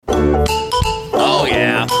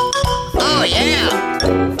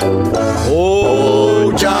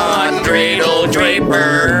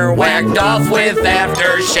with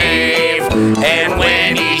aftershave. And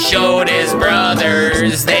when he showed his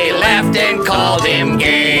brothers, they laughed and called him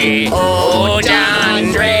gay. Oh,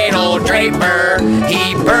 John Dreidel Draper,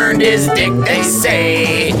 he burned his dick, they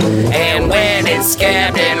say. And when it's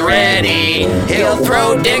scabbed and ready, he'll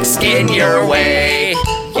throw dick skin your way.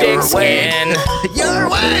 Dick skin. Your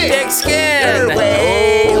way. Dick skin. Your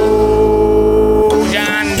way. Oh,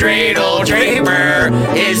 John Dreidel Draper,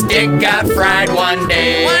 his dick got fried one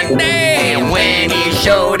day. And when he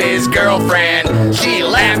showed his girlfriend, she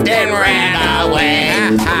laughed and ran away.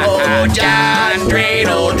 Oh, John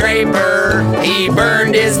Dreidel Draper, he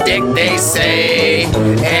burned his dick, they say.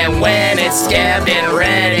 And when it's scabbed and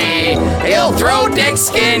ready, he'll throw dick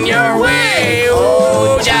skin your way.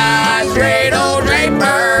 Oh, John Dreidel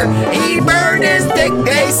Draper, he burned his dick,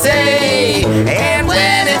 they say. And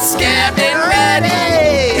when it's scabbed and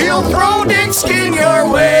ready, he'll throw dick skin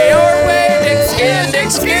your way. Your way, dick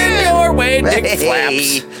skin your way, dick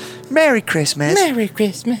flaps. Merry Christmas. Merry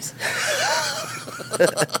Christmas.